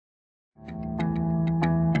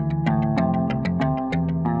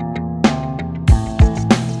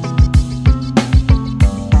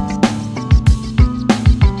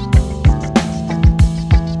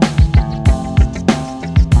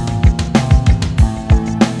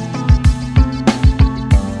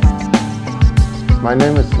My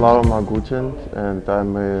name is Slava Mogutin, and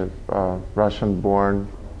I'm a Russian-born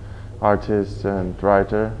artist and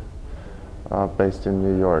writer based in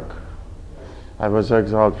New York. I was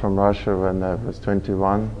exiled from Russia when I was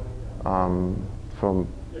 21. From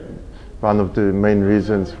one of the main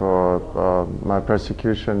reasons for my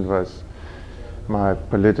persecution was my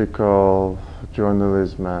political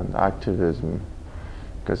journalism and activism,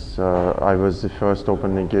 because I was the first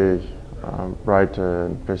openly gay writer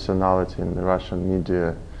and personality in the Russian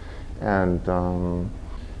media. And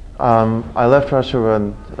I left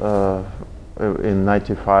Russia in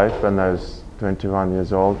 '95 when I was 21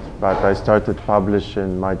 years old, but I started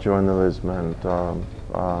publishing my journalism and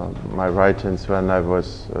my writings when I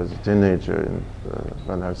was a teenager,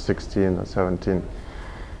 when I was 16 or 17.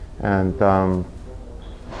 And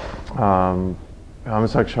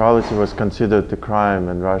homosexuality was considered a crime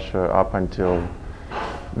in Russia up until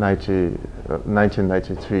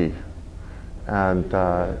 1993. And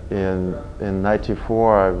in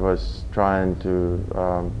 '94 I was trying to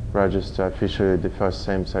register officially the first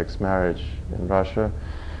same-sex marriage in Russia,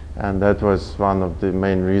 and that was one of the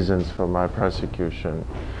main reasons for my persecution,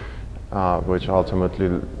 which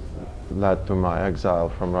ultimately led to my exile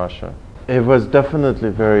from Russia. It was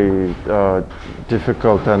definitely very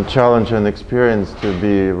difficult and challenging experience to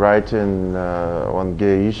be writing on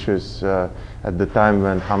gay issues at the time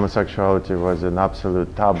when homosexuality was an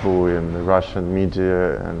absolute taboo in the Russian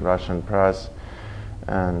media and Russian press.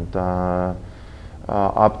 And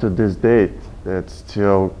up to this date, it's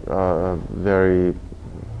still a very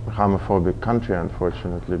homophobic country,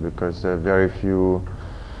 unfortunately, because there are very few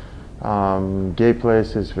gay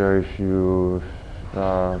places, very few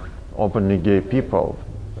openly gay people.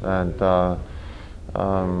 And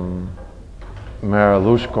Mayor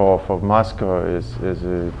Lushkov of Moscow is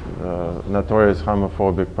a notorious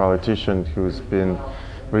homophobic politician who's been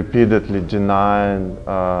repeatedly denying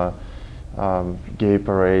gay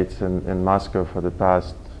parades in Moscow for the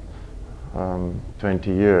past 20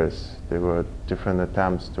 years. There were different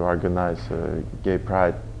attempts to organize a gay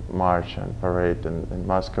pride march and parade in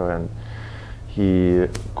Moscow, and he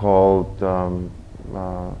called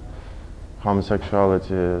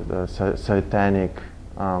homosexuality a satanic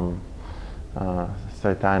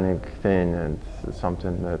thing, and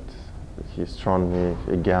something that he strongly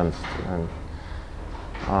against.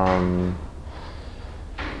 And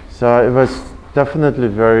so it was definitely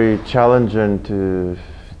very challenging to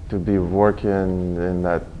be working in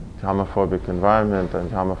that homophobic environment and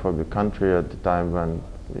homophobic country at the time when,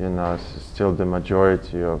 you know, still the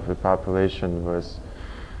majority of the population was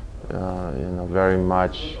very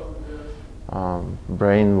much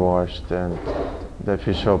brainwashed, and the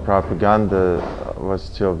official propaganda was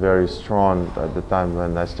still very strong at the time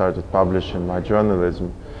when I started publishing my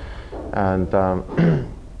journalism. And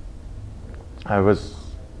I was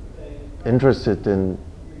interested in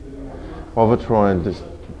overthrowing these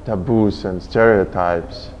taboos and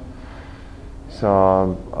stereotypes.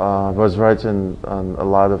 So I was writing on a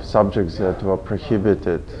lot of subjects that were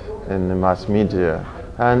prohibited in the mass media.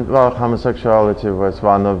 And well, homosexuality was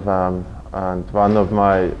one of them. And one of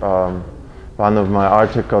my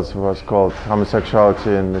articles was called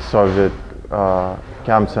 "Homosexuality in the Soviet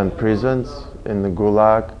Camps and Prisons in the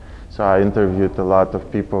Gulag." So I interviewed a lot of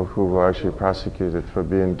people who were actually prosecuted for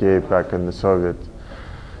being gay back in the Soviet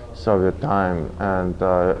time, and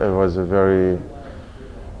it was a very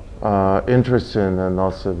interesting and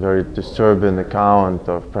also very disturbing account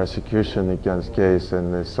of persecution against gays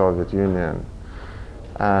in the Soviet Union.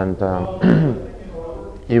 And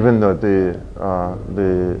even though the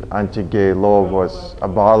anti-gay law was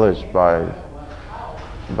abolished by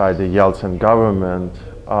the Yeltsin government,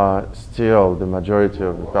 still the majority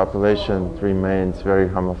of the population remains very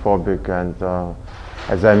homophobic, and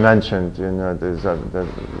as I mentioned, you know,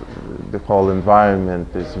 the whole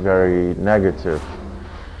environment is very negative.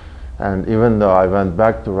 And even though I went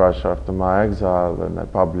back to Russia after my exile and I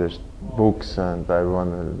published books and I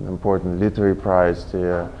won an important literary prize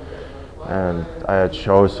there, and I had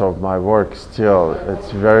shows of my work, still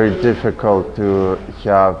it's very difficult to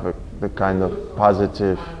have the kind of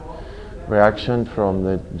positive reaction from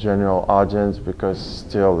the general audience, because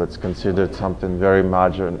still it's considered something very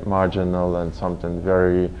marginal and something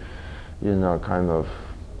very, you know, kind of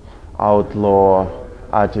outlaw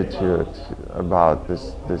attitude about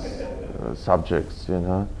this subjects, you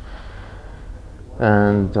know.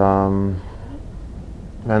 And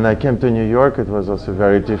when I came to New York, it was also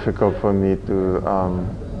very difficult for me to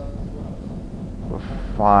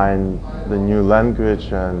find the new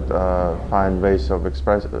language and find ways of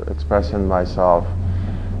expressing myself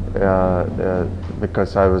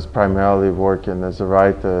because I was primarily working as a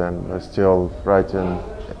writer and was still writing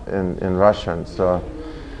in Russian. So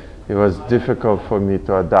it was difficult for me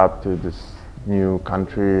to adapt to this new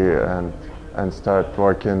country and start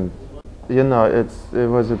working. You know, it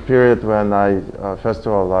was a period when first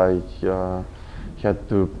of all, I had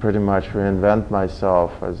to pretty much reinvent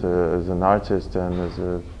myself as an artist and as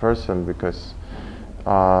a person, because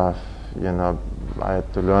you know, I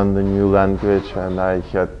had to learn the new language, and I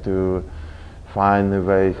had to find a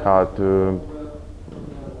way how to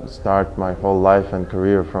start my whole life and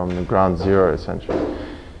career from the ground zero, essentially.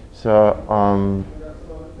 So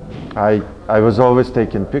I was always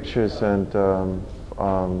taking pictures and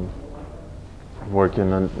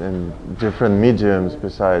working in different mediums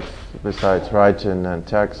besides writing and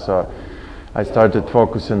text. So I started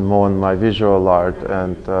focusing more on my visual art,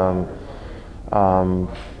 and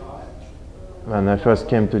when I first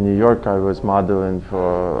came to New York, I was modeling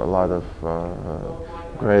for a lot of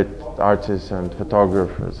great artists and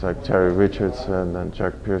photographers like Terry Richardson and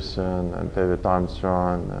Jack Pearson and David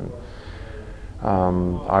Armstrong and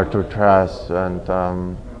Arthur Trass, and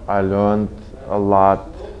I learned a lot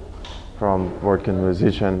from working with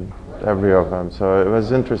each and every of them. So it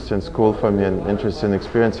was interesting school for me, an interesting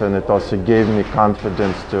experience, and it also gave me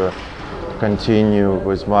confidence to continue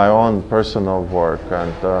with my own personal work.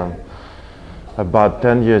 And about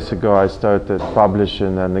 10 years ago, I started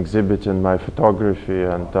publishing and exhibiting my photography,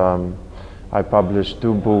 and I published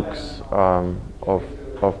 2 books of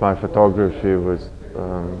my photography with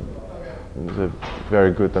the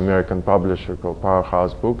very good American publisher called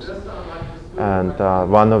Powerhouse Books. And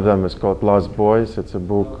one of them is called Lost Boys. It's a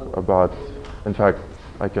book about, in fact,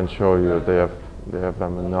 I can show you, they have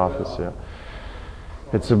them in the office here.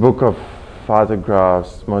 It's a book of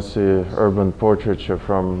photographs, mostly urban portraiture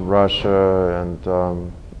from Russia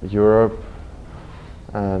and Europe,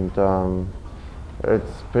 and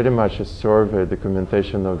it's pretty much a survey,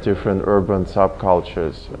 documentation of different urban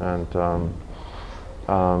subcultures, and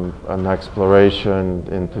an exploration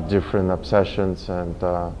into different obsessions and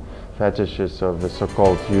fetishes of the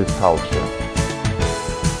so-called youth culture.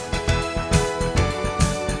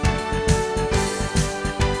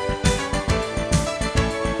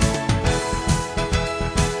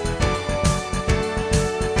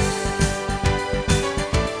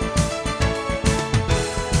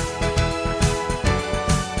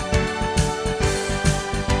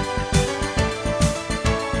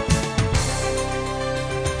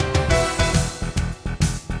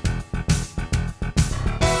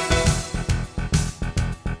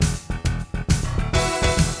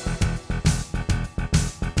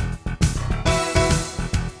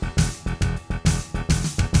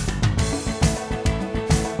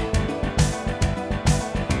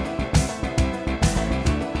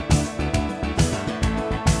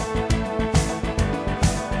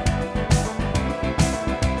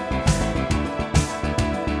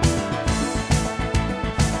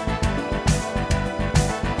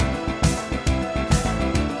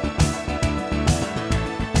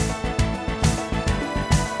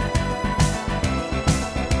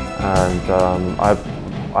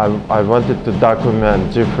 And I wanted to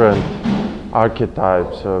document different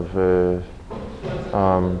archetypes of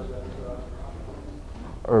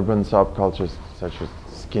urban subcultures, such as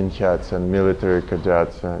skinheads and military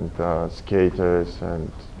cadets and skaters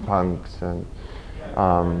and punks and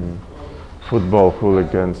football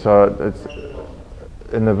hooligans. So it's,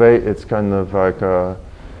 in a way, it's kind of like a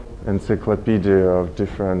encyclopedia of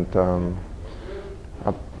different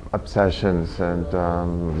obsessions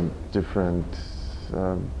and different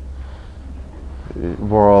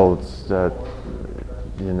worlds that,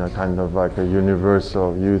 you know, kind of like a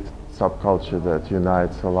universal youth subculture that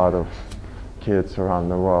unites a lot of kids around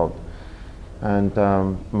the world. And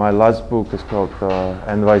my last book is called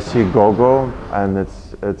NYC Go-Go, and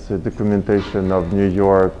it's a documentation of New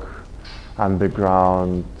York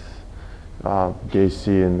underground gay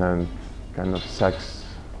scene and kind of sex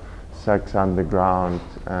underground,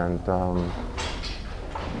 and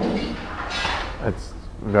it's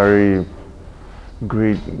very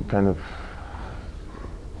kind of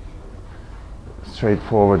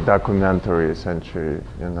straightforward documentary, essentially.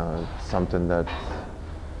 You know, it's something that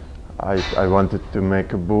I wanted to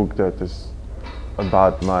make a book that is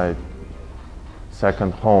about my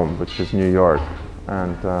second home, which is New York,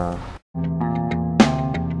 and